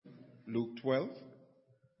Luke 12,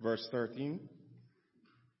 verse 13,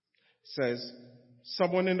 says,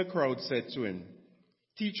 someone in the crowd said to him,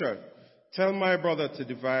 "Teacher, tell my brother to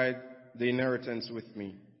divide the inheritance with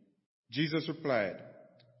me." Jesus replied,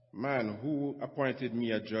 "Man, who appointed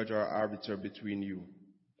me a judge or arbiter between you?"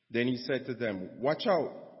 Then he said to them, "Watch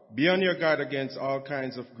out. Be on your guard against all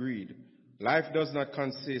kinds of greed. Life does not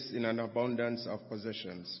consist in an abundance of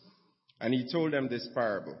possessions." And he told them this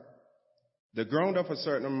parable. The ground of a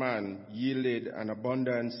certain man yielded an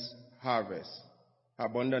abundant harvest.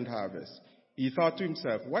 He thought to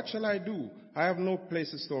himself, "What shall I do? I have no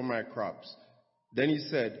place to store my crops." Then he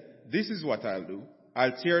said, "This is what I'll do.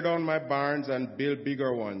 I'll tear down my barns and build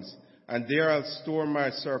bigger ones, and there I'll store my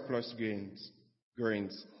surplus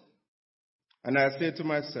grains. And I'll say to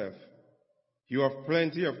myself, you have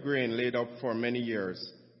plenty of grain laid up for many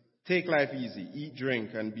years. Take life easy, eat,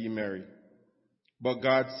 drink, and be merry." But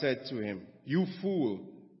God said to him, "You fool,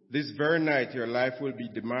 this very night your life will be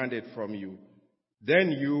demanded from you.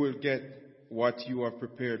 Then you will get what you have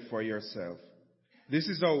prepared for yourself. This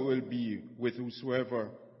is how it will be with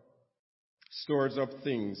whosoever stores up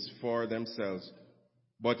things for themselves,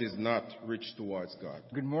 but is not rich towards God."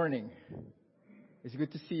 Good morning. It's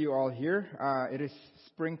good to see you all here. It is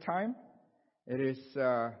springtime. It is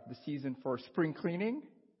the season for spring cleaning,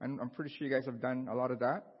 and I'm pretty sure you guys have done a lot of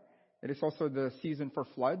that. It is also the season for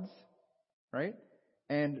floods, right?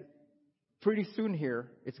 And pretty soon here,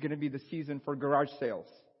 it's going to be the season for garage sales.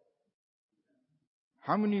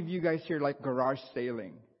 How many of you guys here like garage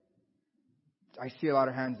sailing? I see a lot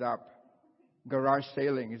of hands up. Garage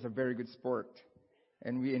sailing is a very good sport,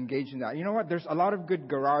 and we engage in that. You know what? There's a lot of good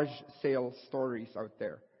garage sale stories out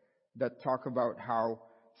there that talk about how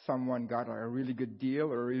someone got a really good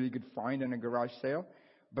deal or a really good find in a garage sale.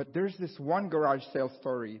 But there's this one garage sale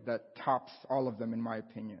story that tops all of them, in my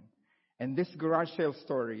opinion. And this garage sale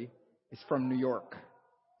story is from New York.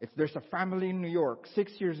 If there's a family in New York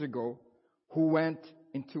 6 years ago who went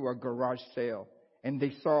into a garage sale and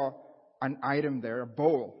they saw an item there, a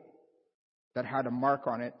bowl, that had a mark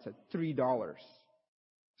on it that said $3.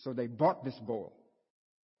 So they bought this bowl.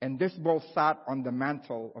 And this bowl sat on the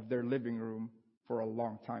mantle of their living room for a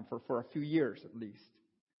long time, for a few years at least.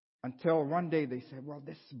 Until one day they said, "Well,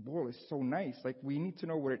 this bowl is so nice. Like, we need to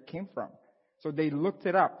know where it came from." So they looked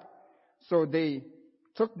it up. So they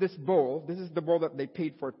took this bowl. This is the bowl that they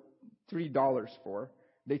paid for $3 for.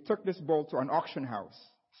 They took this bowl to an auction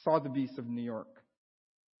house, Sotheby's of New York.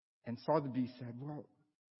 And Sotheby's said, "Well,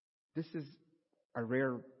 this is a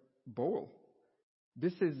rare bowl.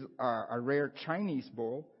 This is a rare Chinese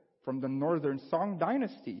bowl from the Northern Song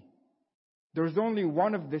Dynasty. There's only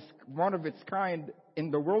one of its kind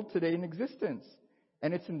in the world today in existence.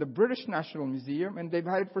 And it's in the British National Museum, and they've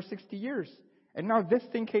had it for 60 years. And now this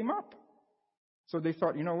thing came up." So they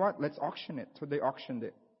thought, you know what, let's auction it. So they auctioned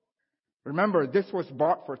it. Remember, this was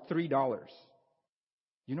bought for $3.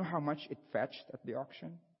 You know how much it fetched at the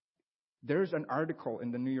auction? There's an article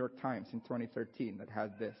in the New York Times in 2013 that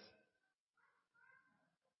has this.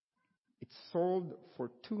 It sold for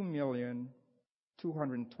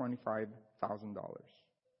 $2,225,000.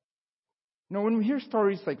 Now, when we hear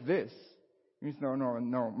stories like this, it means,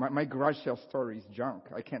 no, my garage sale story is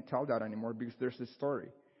junk. I can't tell that anymore because there's this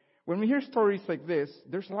story. When we hear stories like this,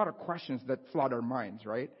 there's a lot of questions that flood our minds,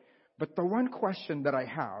 right? But the one question that I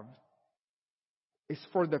have is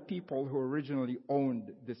for the people who originally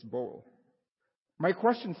owned this bowl. My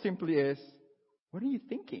question simply is, what are you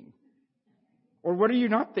thinking? Or what are you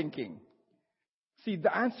not thinking? See,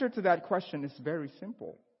 the answer to that question is very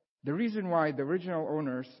simple. The reason why the original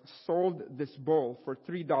owners sold this bowl for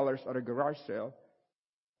 $3 at a garage sale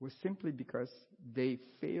was simply because they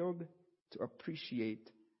failed to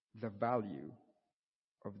appreciate the value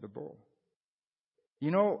of the bowl.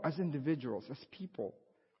 You know, as individuals, as people,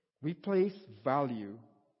 we place value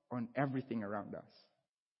on everything around us.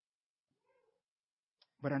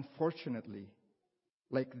 But unfortunately,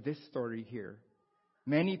 like this story here,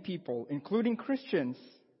 many people, including Christians,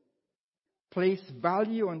 place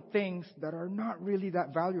value on things that are not really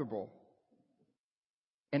that valuable.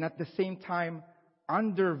 And at the same time,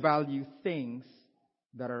 undervalue things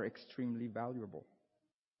that are extremely valuable.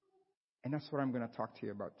 And that's what I'm going to talk to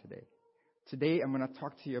you about today. Today, I'm going to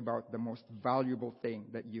talk to you about the most valuable thing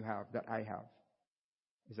that you have, that I have,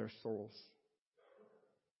 is our souls.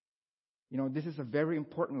 You know, this is a very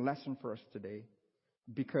important lesson for us today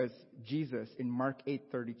because Jesus, in Mark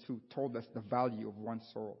 8:32, told us the value of one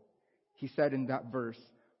soul. He said in that verse,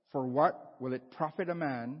 "For what will it profit a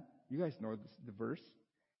man," you guys know this, the verse,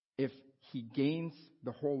 "if he gains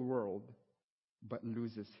the whole world but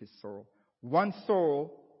loses his soul?" One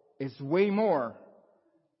soul is way more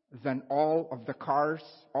than all of the cars,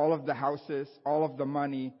 all of the houses, all of the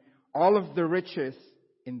money, all of the riches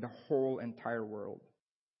in the whole entire world.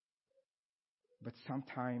 But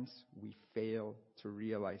sometimes we fail to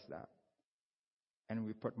realize that. And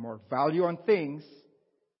we put more value on things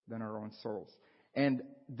than our own souls. And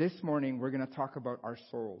this morning, we're going to talk about our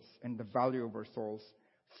souls and the value of our souls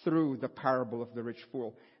through the parable of the rich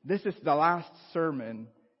fool. This is the last sermon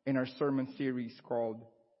in our sermon series called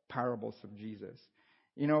Parables of Jesus.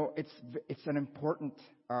 You know, it's an important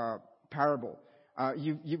parable.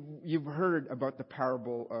 You've heard about the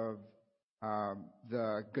parable of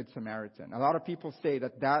the Good Samaritan. A lot of people say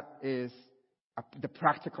that is the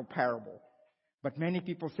practical parable. But many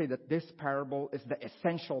people say that this parable is the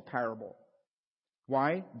essential parable.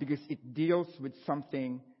 Why? Because it deals with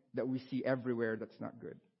something that we see everywhere that's not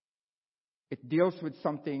good. It deals with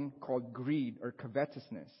something called greed or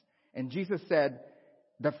covetousness. And Jesus said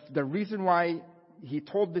the reason why he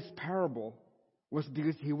told this parable was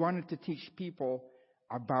because he wanted to teach people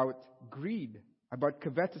about greed, about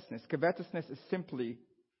covetousness. Covetousness is simply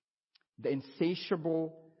the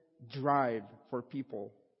insatiable drive for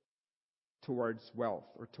people towards wealth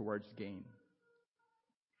or towards gain.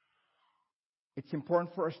 It's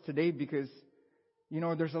important for us today because, you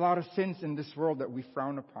know, there's a lot of sins in this world that we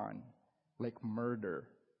frown upon, like murder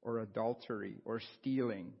or adultery or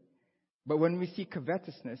stealing. But when we see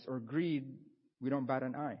covetousness or greed, we don't bat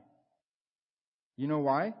an eye. You know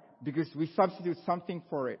why? Because we substitute something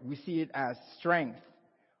for it. We see it as strength.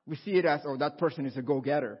 We see it as, oh, that person is a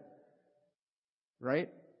go-getter. Right?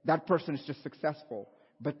 That person is just successful.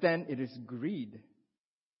 But then it is greed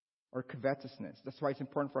or covetousness. That's why it's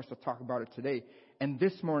important for us to talk about it today. And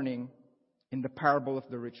this morning, in the parable of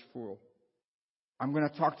the rich fool, I'm going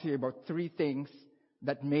to talk to you about 3 things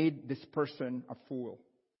that made this person a fool.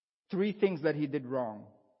 3 things that he did wrong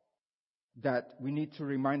that we need to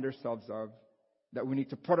remind ourselves of, that we need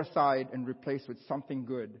to put aside and replace with something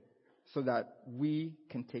good so that we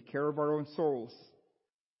can take care of our own souls,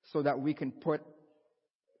 so that we can put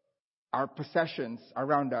our possessions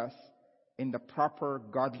around us in the proper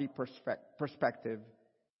godly perspective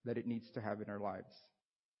that it needs to have in our lives,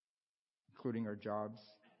 including our jobs,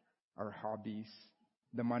 our hobbies,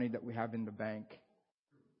 the money that we have in the bank,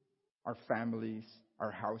 our families,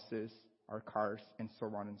 our houses, our cars, and so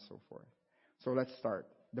on and so forth. So let's start.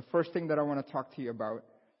 The first thing that I want to talk to you about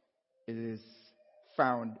is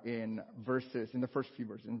found in the first few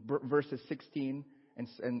verses, in verses 16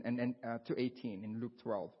 and to 18 in Luke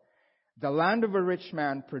 12. The land of a rich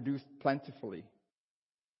man produced plentifully.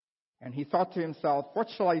 And he thought to himself, what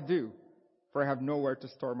shall I do? For I have nowhere to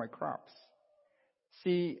store my crops.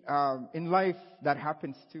 See, in life, that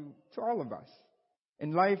happens to all of us.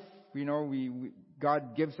 In life, you know,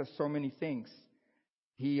 God gives us so many things.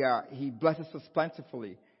 He blesses us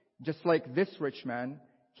plentifully. Just like this rich man,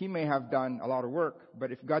 he may have done a lot of work,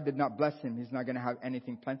 but if God did not bless him, he's not going to have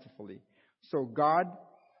anything plentifully. So God,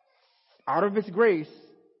 out of his grace,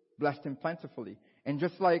 blessed him plentifully. And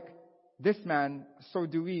just like this man, so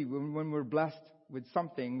do we. When we're blessed with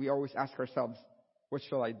something, we always ask ourselves, what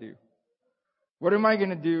shall I do? What am I going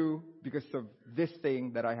to do because of this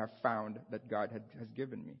thing that I have found that God has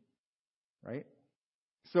given me? Right?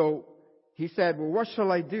 So he said, well, what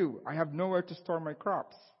shall I do? I have nowhere to store my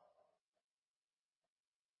crops.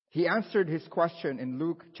 He answered his question in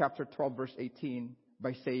Luke chapter 12, verse 18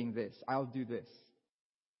 by saying this, I'll do this.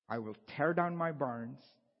 I will tear down my barns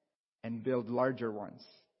and build larger ones.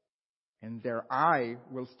 And there I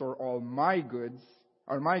will store all my goods,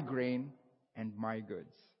 or my grain and my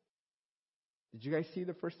goods. Did you guys see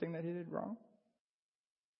the first thing that he did wrong?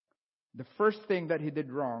 The first thing that he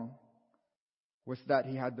did wrong was that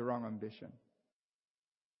he had the wrong ambition.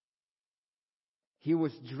 He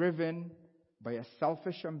was driven by a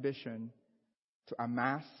selfish ambition to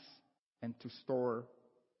amass and to store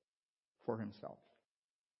for himself.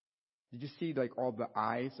 Did you see like all the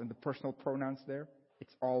I's and the personal pronouns there?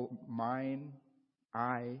 It's all mine,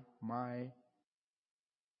 I, my.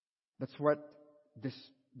 That's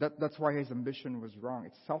why his ambition was wrong.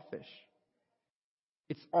 It's selfish.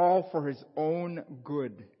 It's all for his own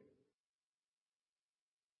good.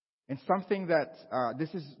 And something that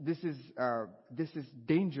this is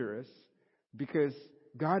dangerous because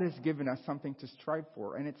God has given us something to strive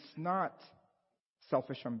for, and it's not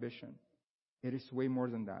selfish ambition. It is way more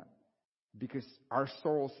than that, because our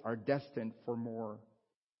souls are destined for more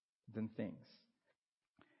than things.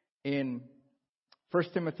 In 1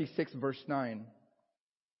 Timothy 6, verse 9,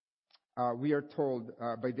 we are told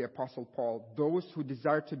by the Apostle Paul, those who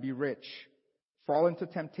desire to be rich fall into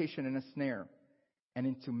temptation and a snare, and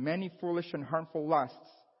into many foolish and harmful lusts,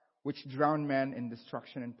 which drown men in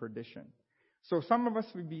destruction and perdition. So some of us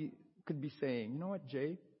could be saying, you know what,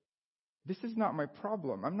 Jay? This is not my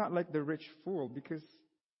problem. I'm not like the rich fool because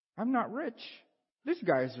I'm not rich. This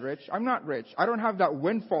guy is rich. I'm not rich. I don't have that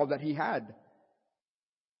windfall that he had.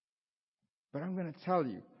 But I'm going to tell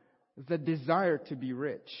you, the desire to be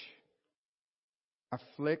rich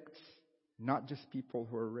afflicts not just people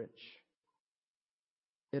who are rich.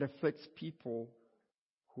 It afflicts people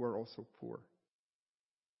who are also poor.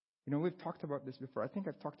 You know, we've talked about this before. I think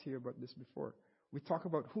I've talked to you about this before. We talk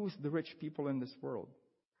about who's the rich people in this world.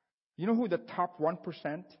 You know who the top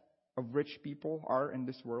 1% of rich people are in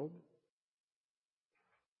this world?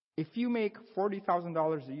 If you make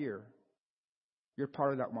 $40,000 a year, you're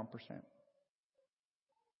part of that 1%.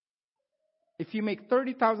 If you make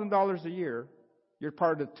 $30,000 a year, you're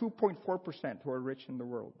part of the 2.4% who are rich in the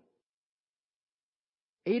world.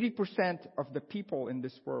 80% of the people in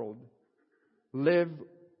this world live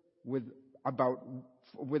with about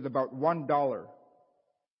 $1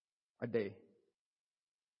 a day.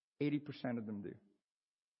 80% of them do.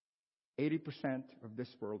 80% of this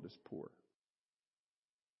world is poor.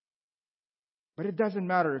 But it doesn't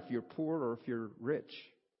matter if you're poor or if you're rich,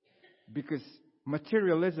 because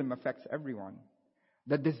materialism affects everyone.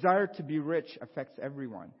 The desire to be rich affects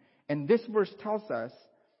everyone. And this verse tells us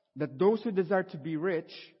that those who desire to be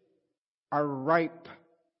rich are ripe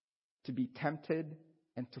to be tempted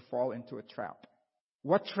and to fall into a trap.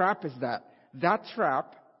 What trap is that? That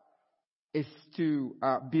trap is to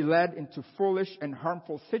be led into foolish and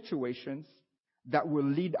harmful situations that will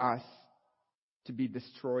lead us to be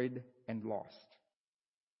destroyed and lost.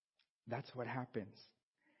 That's what happens.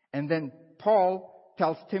 And then Paul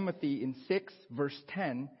tells Timothy in 6 verse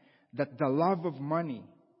 10 that the love of money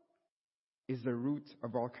is the root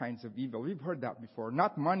of all kinds of evil. We've heard that before.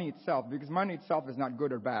 Not money itself, because money itself is not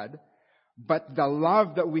good or bad. But the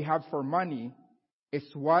love that we have for money is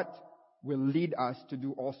what will lead us to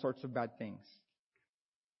do all sorts of bad things.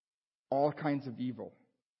 All kinds of evil.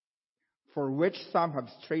 For which some have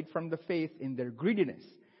strayed from the faith in their greediness.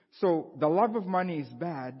 So the love of money is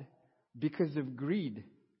bad because of greed.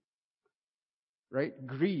 Right?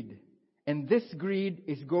 Greed. And this greed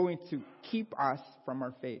is going to keep us from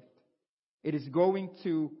our faith. It is going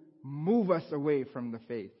to move us away from the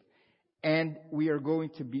faith. And we are going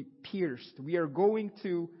to be pierced. We are going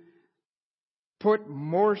to put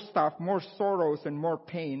more stuff, more sorrows, and more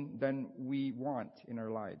pain than we want in our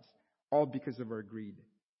lives. All because of our greed.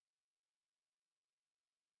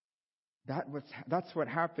 That's what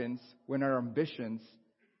happens when our ambitions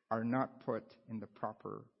are not put in the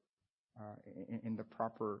proper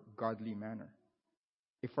godly manner.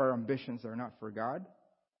 If our ambitions are not for God,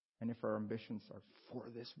 and if our ambitions are for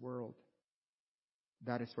this world,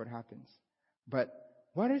 that is what happens. But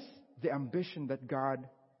what is the ambition that God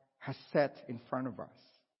has set in front of us?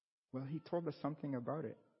 Well, He told us something about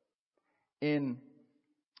it. In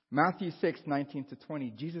Matthew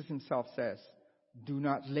 6:19-20, Jesus Himself says, "Do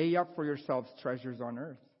not lay up for yourselves treasures on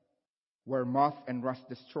earth, where moth and rust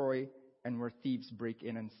destroy, and where thieves break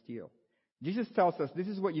in and steal." Jesus tells us this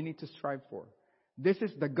is what you need to strive for. This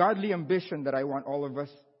is the godly ambition that I want all of us,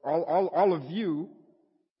 all of you,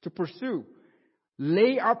 to pursue.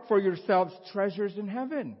 Lay up for yourselves treasures in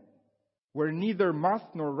heaven, where neither moth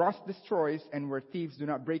nor rust destroys, and where thieves do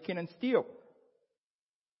not break in and steal.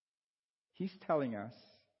 He's telling us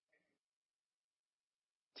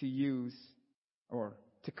to use or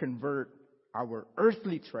to convert our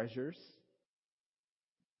earthly treasures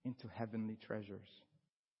into heavenly treasures.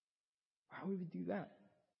 How do we do that?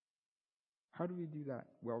 How do we do that?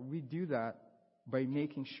 Well, we do that by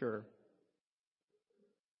making sure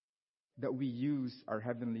that we use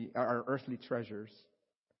our earthly treasures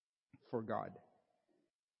for God.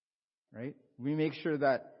 Right? We make sure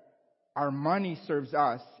that our money serves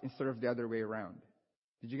us instead of the other way around.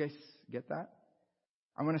 Did you guys get that?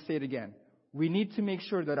 I'm going to say it again. We need to make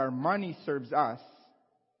sure that our money serves us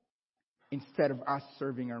instead of us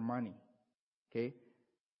serving our money. Okay?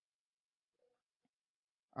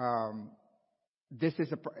 This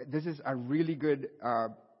is a really good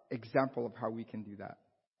example of how we can do that.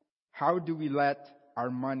 How do we let our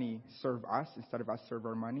money serve us instead of us serve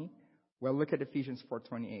our money? Well, look at Ephesians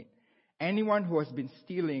 4:28. Anyone who has been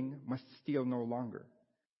stealing must steal no longer,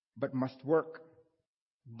 but must work,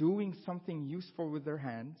 doing something useful with their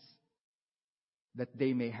hands, that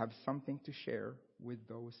they may have something to share with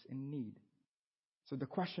those in need. So the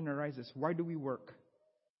question arises, why do we work?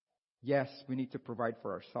 Yes, we need to provide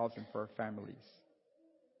for ourselves and for our families.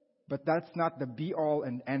 But that's not the be-all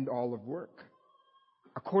and end-all of work.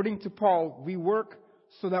 According to Paul, we work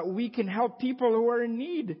so that we can help people who are in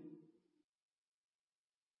need.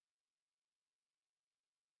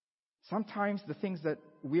 Sometimes the things that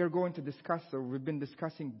we are going to discuss, or we've been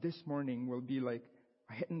discussing this morning, will be like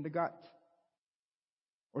a hit in the gut.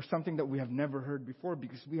 Or something that we have never heard before,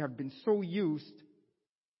 because we have been so used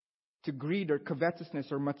to greed or covetousness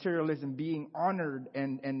or materialism being honored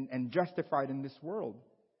and justified in this world.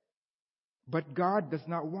 But God does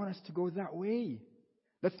not want us to go that way.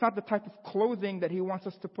 That's not the type of clothing that He wants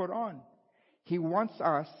us to put on. He wants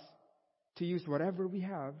us to use whatever we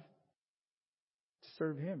have to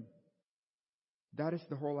serve Him. That is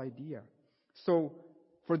the whole idea. So,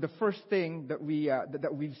 for the first thing that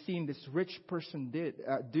we've seen this rich person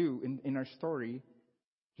do in our story,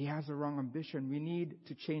 he has a wrong ambition. We need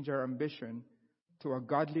to change our ambition to a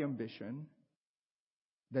godly ambition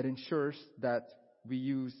that ensures that we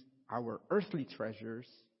use our earthly treasures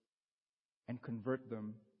and convert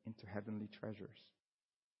them into heavenly treasures.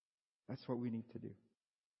 That's what we need to do.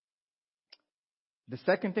 The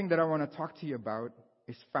second thing that I want to talk to you about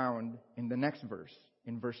is found in the next verse,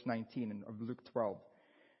 in verse 19 of Luke 12.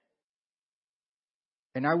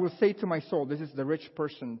 And I will say to my soul, this is the rich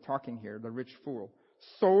person talking here, the rich fool.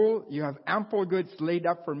 Soul, you have ample goods laid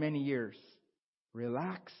up for many years.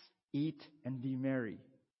 Relax, eat, and be merry.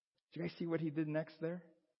 Do you guys see what he did next there?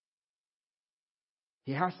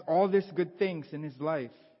 He has all these good things in his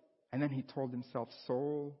life. And then he told himself,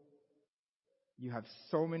 soul, you have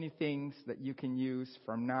so many things that you can use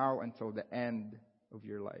from now until the end of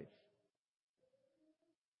your life.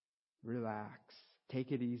 Relax,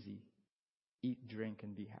 take it easy. Eat, drink,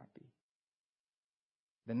 and be happy.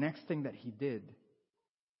 The next thing that he did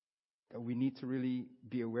that we need to really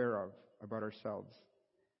be aware of about ourselves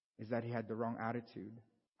is that he had the wrong attitude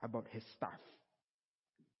about his stuff.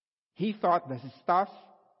 He thought that his stuff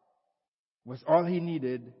was all he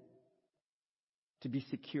needed to be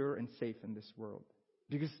secure and safe in this world.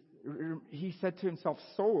 Because he said to himself,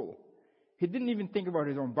 soul. He didn't even think about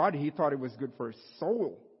his own body. He thought it was good for his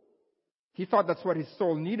soul. He thought that's what his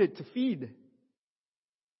soul needed to feed.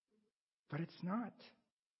 But it's not.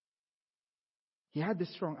 He had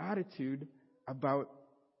this strong attitude about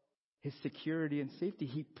his security and safety.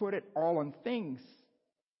 He put it all on things.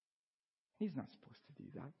 He's not supposed to do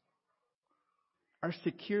that. Our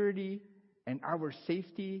security and our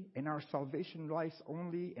safety and our salvation lies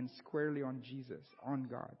only and squarely on Jesus, on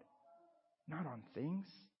God. Not on things.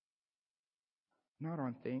 Not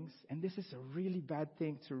on things. And this is a really bad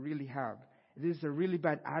thing to really have. It is a really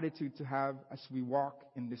bad attitude to have as we walk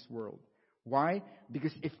in this world. Why?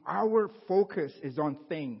 Because if our focus is on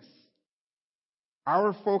things,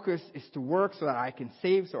 our focus is to work so that I can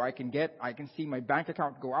save, so I can see my bank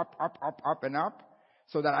account go up, and up,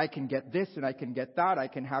 so that I can get this and I can get that. I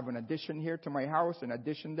can have an addition here to my house, an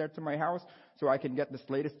addition there to my house, so I can get this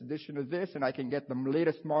latest edition of this and I can get the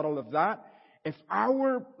latest model of that. If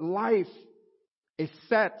our life is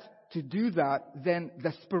set to do that, then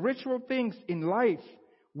the spiritual things in life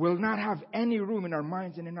will not have any room in our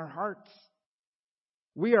minds and in our hearts.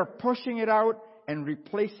 We are pushing it out and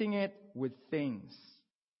replacing it with things.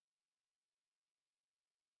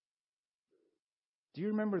 Do you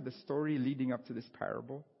remember the story leading up to this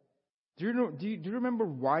parable? Do you remember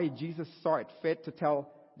why Jesus saw it fit to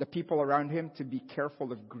tell the people around him to be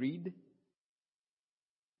careful of greed?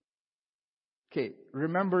 Okay,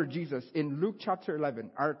 remember Jesus in Luke chapter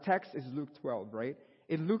 11. Our text is Luke 12, right?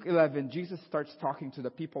 In Luke 11, Jesus starts talking to the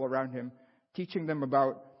people around him, teaching them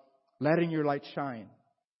about letting your light shine.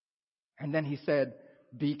 And then he said,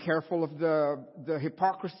 be careful of the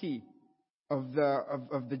hypocrisy of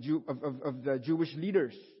the Jewish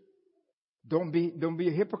leaders. Don't be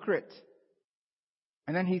a hypocrite.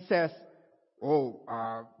 And then he says,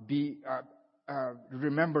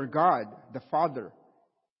 remember God, the Father.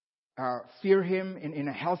 Fear Him in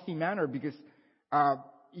a healthy manner, because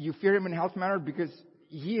you fear Him in a healthy manner because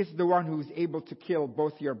He is the one who is able to kill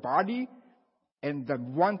both your body and the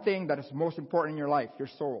one thing that is most important in your life, your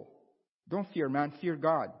soul. Don't fear man, fear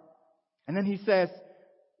God. And then he says,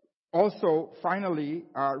 also, finally,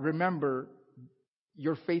 remember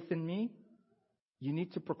your faith in me. You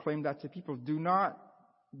need to proclaim that to people. Do not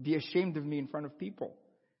be ashamed of me in front of people.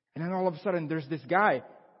 And then all of a sudden, there's this guy,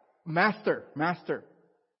 Master.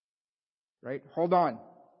 Right? Hold on.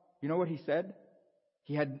 You know what he said?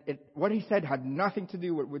 What he said had nothing to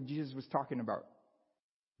do with what Jesus was talking about.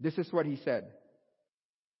 This is what he said.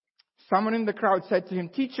 Someone in the crowd said to him,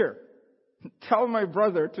 Teacher, tell my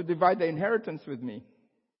brother to divide the inheritance with me.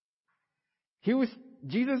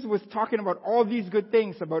 Jesus was talking about all these good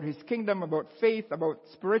things, about his kingdom, about faith, about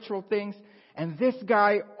spiritual things. And this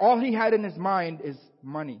guy, all he had in his mind is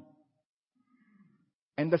money.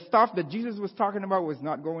 And the stuff that Jesus was talking about was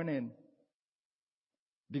not going in.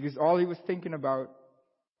 Because all he was thinking about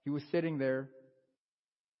He was sitting there,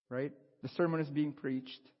 right? The sermon is being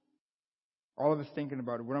preached. All of us thinking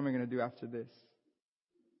about it. What am I going to do after this?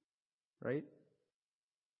 Right?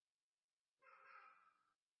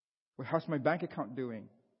 Well, how's my bank account doing?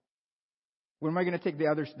 When am I going to take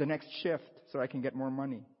the next shift so I can get more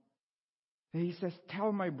money? And he says,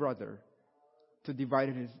 tell my brother to divide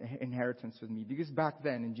his inheritance with me. Because back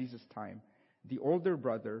then, in Jesus' time, the older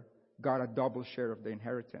brother got a double share of the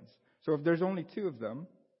inheritance. So if there's only two of them,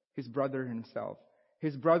 his brother and himself,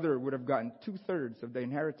 his brother would have gotten 2/3 of the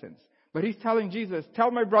inheritance. But he's telling Jesus,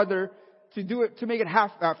 tell my brother to do it, to make it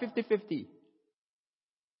 50-50.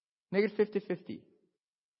 Make it 50-50.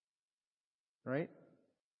 Right?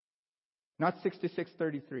 Not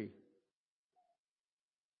 66-33.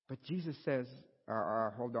 But Jesus says,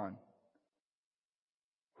 hold on.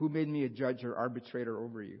 Who made me a judge or arbitrator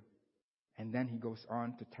over you? And then he goes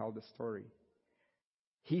on to tell the story.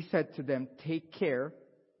 He said to them, take care,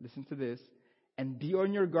 listen to this, and be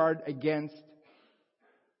on your guard against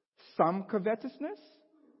some covetousness.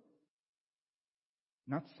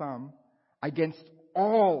 Not some, against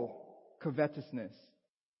all covetousness.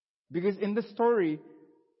 Because in the story,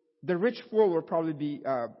 the rich fool will probably be,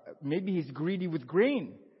 maybe he's greedy with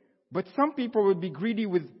grain. But some people would be greedy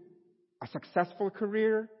with a successful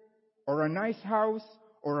career, or a nice house,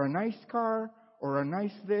 or a nice car, or a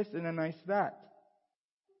nice this and a nice that.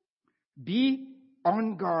 Be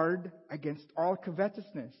on guard against all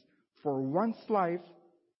covetousness, for one's life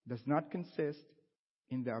does not consist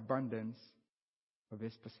in the abundance of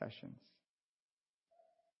his possessions.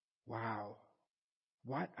 Wow.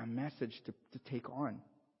 What a message to take on.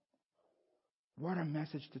 What a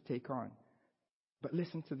message to take on. But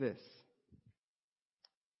listen to this.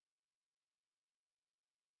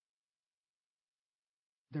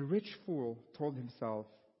 The rich fool told himself,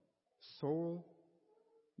 soul,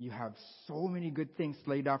 you have so many good things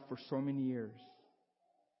laid out for so many years.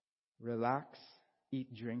 Relax,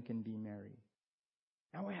 eat, drink, and be merry.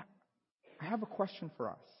 Now I have a question for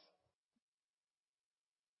us.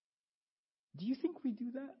 Do you think we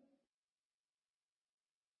do that?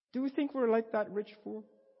 Do we think we're like that rich fool?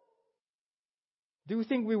 Do we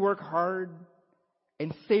think we work hard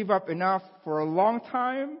and save up enough for a long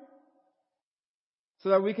time so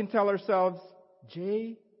that we can tell ourselves,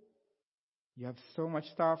 Jay, you have so much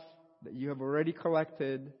stuff that you have already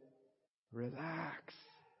collected. Relax,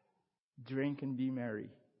 drink, and be merry. Is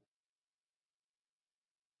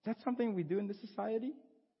that something we do in this society?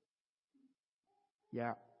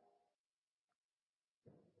 Yeah.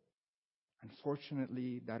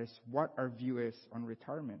 Unfortunately, that is what our view is on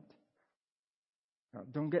retirement. Now,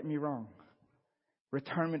 don't get me wrong.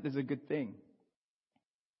 Retirement is a good thing.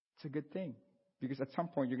 It's a good thing. Because at some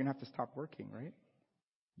point, you're going to have to stop working, right?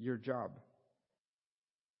 Your job.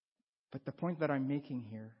 But the point that I'm making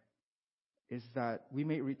here is that we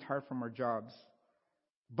may retire from our jobs,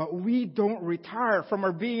 but we don't retire from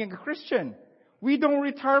our being a Christian. We don't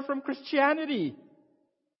retire from Christianity.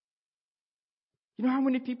 You know how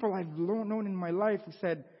many people I've known in my life who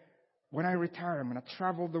said, when I retire, I'm going to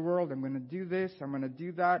travel the world, I'm going to do this, I'm going to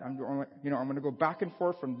do that, I'm going to go back and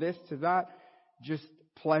forth from this to that, just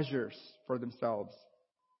pleasures for themselves,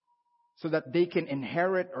 so that they can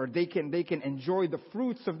inherit or they can enjoy the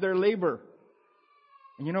fruits of their labor.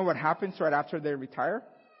 And you know what happens right after they retire?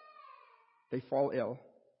 They fall ill.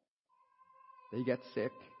 They get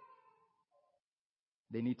sick.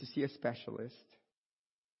 They need to see a specialist.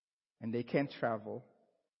 And they can't travel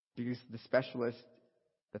because the specialist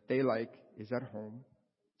that they like is at home.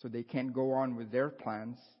 So they can't go on with their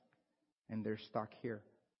plans and they're stuck here.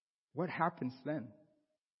 What happens then?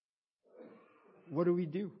 What do we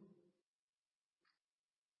do?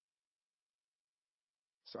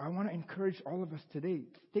 So I want to encourage all of us today.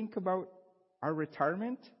 Think about our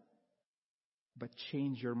retirement, but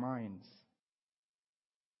change your minds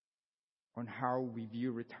on how we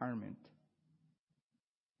view retirement.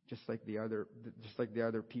 Just like the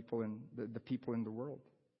other people in the people in the world.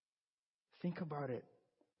 Think about it,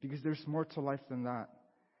 because there's more to life than that.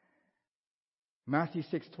 Matthew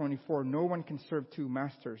 6:24, no one can serve two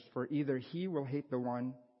masters, for either he will hate the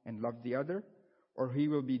one and love the other, or he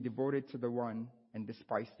will be devoted to the one and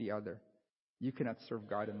despise the other. You cannot serve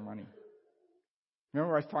God and money.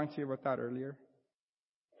 Remember I was talking to you about that earlier?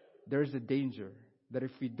 There's a danger that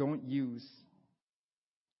if we don't use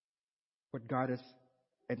what God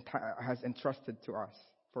has entrusted to us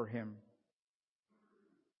for Him,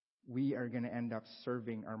 we are going to end up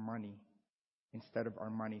serving our money instead of our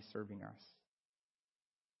money serving us.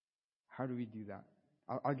 How do we do that?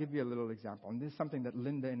 I'll give you a little example. And this is something that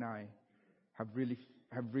Linda and I have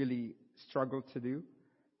really struggled to do,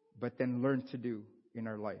 but then learned to do in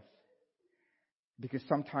our life. Because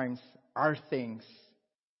sometimes our things,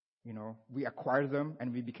 we acquire them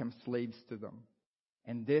and we become slaves to them.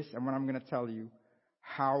 And what I'm going to tell you,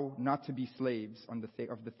 how not to be slaves of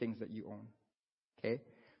the things that you own. Okay?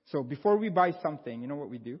 So before we buy something, you know what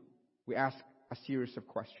we do? We ask a series of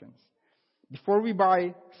questions. Before we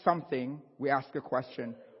buy something, we ask a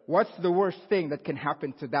question: what's the worst thing that can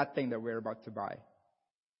happen to that thing that we're about to buy?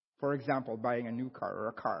 For example, buying a new car or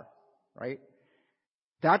a car, right?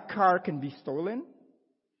 That car can be stolen.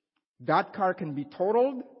 That car can be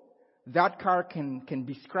totaled. That car can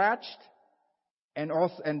be scratched.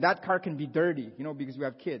 And that car can be dirty, because we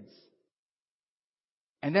have kids.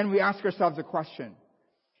 And then we ask ourselves a question: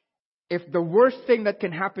 if the worst thing that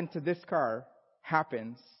can happen to this car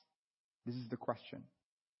happens, this is the question: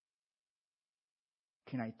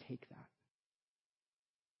 can I take that?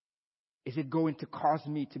 Is it going to cause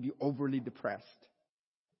me to be overly depressed?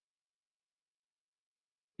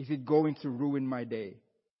 Is it going to ruin my day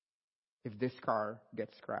if this car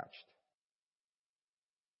gets scratched?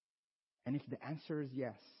 And if the answer is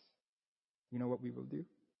yes, you know what we will do?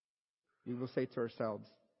 We will say to ourselves,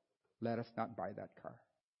 let us not buy that car.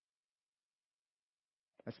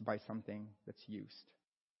 Let's buy something that's used.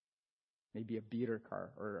 Maybe a beater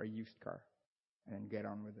car or a used car, and then get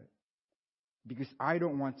on with it. Because I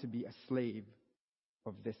don't want to be a slave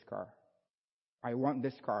of this car. I want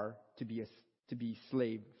this car to be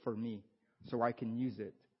slave for me, so I can use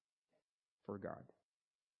it for God.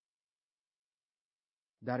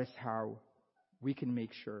 That is how we can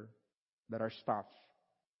make sure that our stuff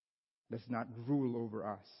does not rule over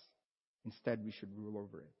us. Instead, we should rule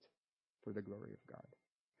over it for the glory of God.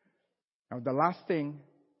 Now, the last thing,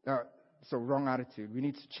 wrong attitude. We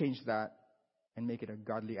need to change that and make it a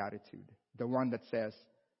godly attitude. The one that says,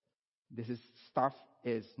 stuff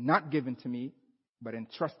is not given to me, but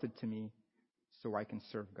entrusted to me so I can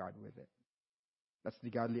serve God with it. That's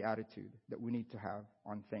the godly attitude that we need to have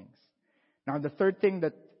on things. Now, the third thing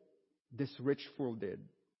that this rich fool did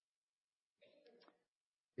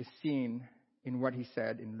is seen in what he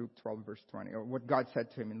said in Luke 12, verse 20, or what God said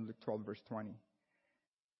to him in Luke 12, verse 20.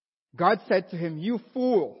 God said to him, "You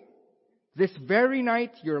fool, this very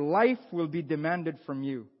night your life will be demanded from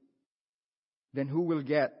you. Then who will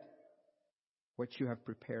get what you have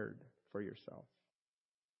prepared for yourself?"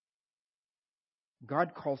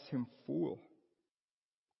 God calls him fool.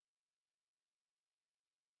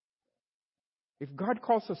 If God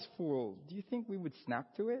calls us fool, do you think we would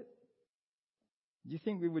snap to it? Do you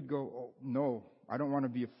think we would go, "Oh no, I don't want to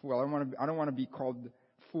be a fool. I don't want to be called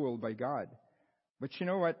fool by God"? But you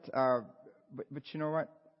know what? But you know what?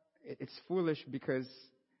 It's foolish because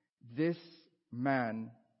this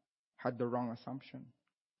man had the wrong assumption.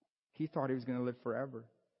 He thought he was going to live forever.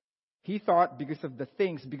 He thought because of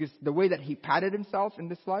because the way that he patted himself in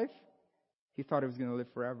this life, he thought he was going to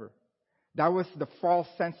live forever. That was the false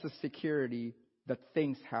sense of security that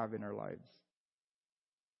things have in our lives.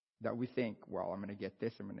 That we think, well, I'm going to get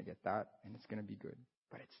this, I'm going to get that, and it's going to be good.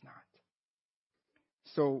 But it's not.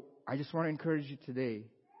 So I just want to encourage you today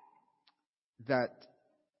that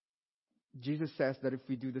Jesus says that if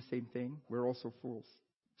we do the same thing, we're also fools.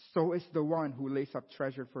 So is the one who lays up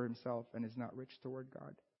treasure for himself and is not rich toward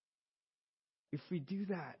God. If we do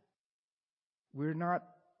that, we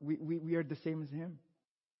are the same as him.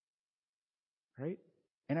 Right?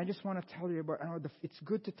 And I just want to tell you it's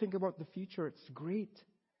good to think about the future. It's great.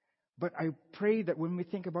 But I pray that when we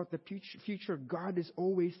think about the future, God is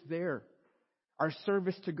always there. Our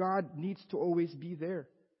service to God needs to always be there.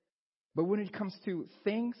 But when it comes to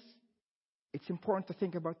things, it's important to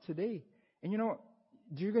think about today. And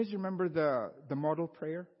do you guys remember the model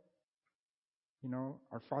prayer?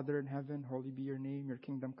 Our Father in heaven, holy be your name, your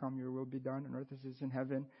kingdom come, your will be done on earth as it is in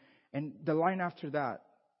heaven. And the line after that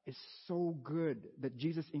is so good that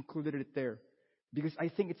Jesus included it there. Because I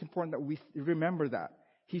think it's important that we remember that.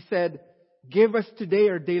 He said, "Give us today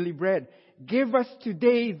our daily bread. Give us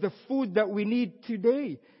today the food that we need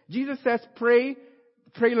today." Jesus says, pray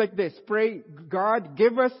like this. Pray, "God,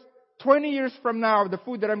 give us 20 years from now the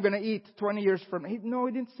food that I'm going to eat 20 years from now." No,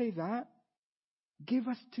 he didn't say that. Give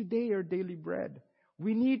us today our daily bread.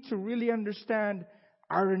 We need to really understand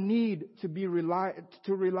our need to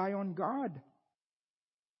rely on God.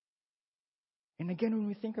 And again, when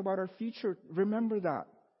we think about our future, remember that.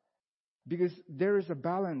 Because there is a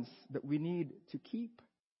balance that we need to keep.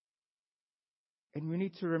 And we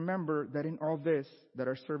need to remember that in all this, that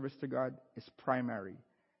our service to God is primary.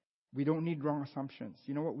 We don't need wrong assumptions.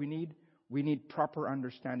 You know what we need? We need proper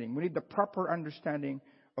understanding. We need the proper understanding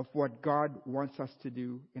of what God wants us to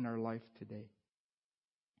do in our life today.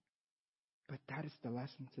 But that is the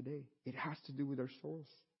lesson today. It has to do with our souls.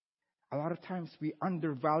 A lot of times we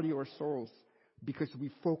undervalue our souls because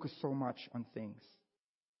we focus so much on things.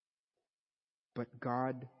 But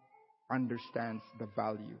God understands the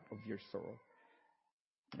value of your soul.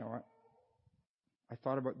 You know what? I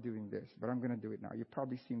thought about doing this, but I'm going to do it now. You've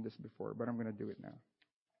probably seen this before, but I'm going to do it now.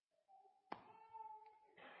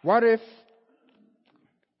 What if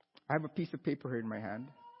I have a piece of paper here in my hand?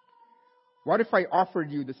 What if I offered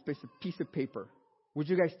you this piece of paper? Would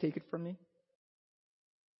you guys take it from me?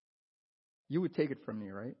 You would take it from me,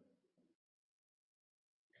 right?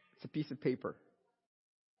 It's a piece of paper.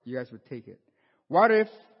 You guys would take it. What if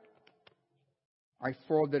I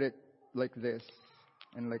folded it like this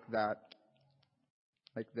and like that,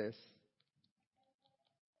 like this?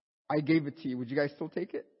 I gave it to you. Would you guys still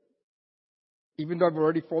take it? Even though I've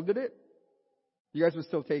already folded it? You guys would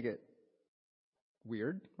still take it?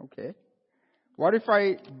 Weird. Okay. What if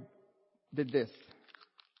I did this?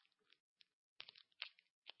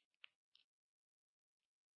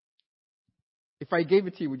 If I gave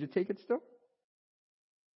it to you, would you take it still?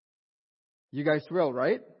 You guys will,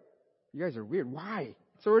 right? You guys are weird. Why?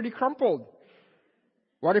 It's already crumpled.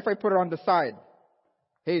 What if I put it on the side?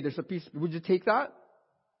 Hey, there's a piece. Would you take that?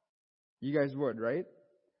 You guys would, right?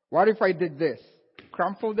 What if I did this?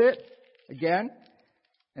 Crumpled it again,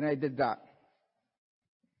 and I did that.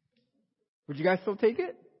 Would you guys still take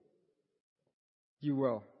it? You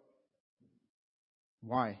will.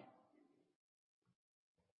 Why?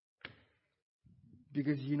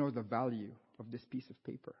 Because you know the value of this piece of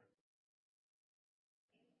paper.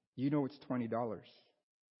 You know it's $20.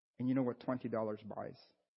 And you know what $20 buys.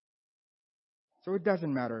 So it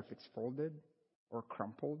doesn't matter if it's folded or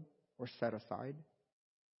crumpled or set aside.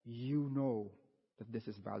 You know that this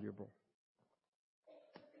is valuable.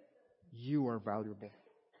 You are valuable.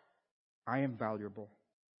 I am valuable.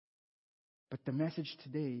 But the message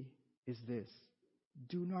today is this.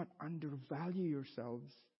 Do not undervalue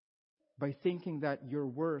yourselves by thinking that your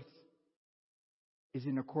worth is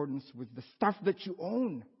in accordance with the stuff that you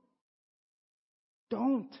own.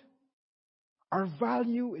 Don't. Our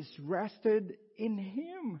value is rested in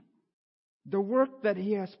Him. The work that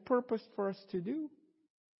He has purposed for us to do.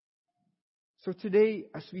 So today,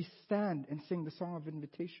 as we stand and sing the song of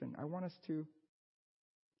invitation, I want us to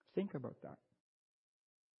think about that.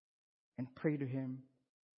 And pray to Him,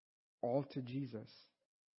 all to Jesus,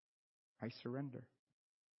 I surrender.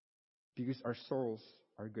 Because our souls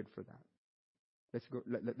are good for that.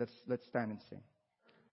 Let's stand and sing.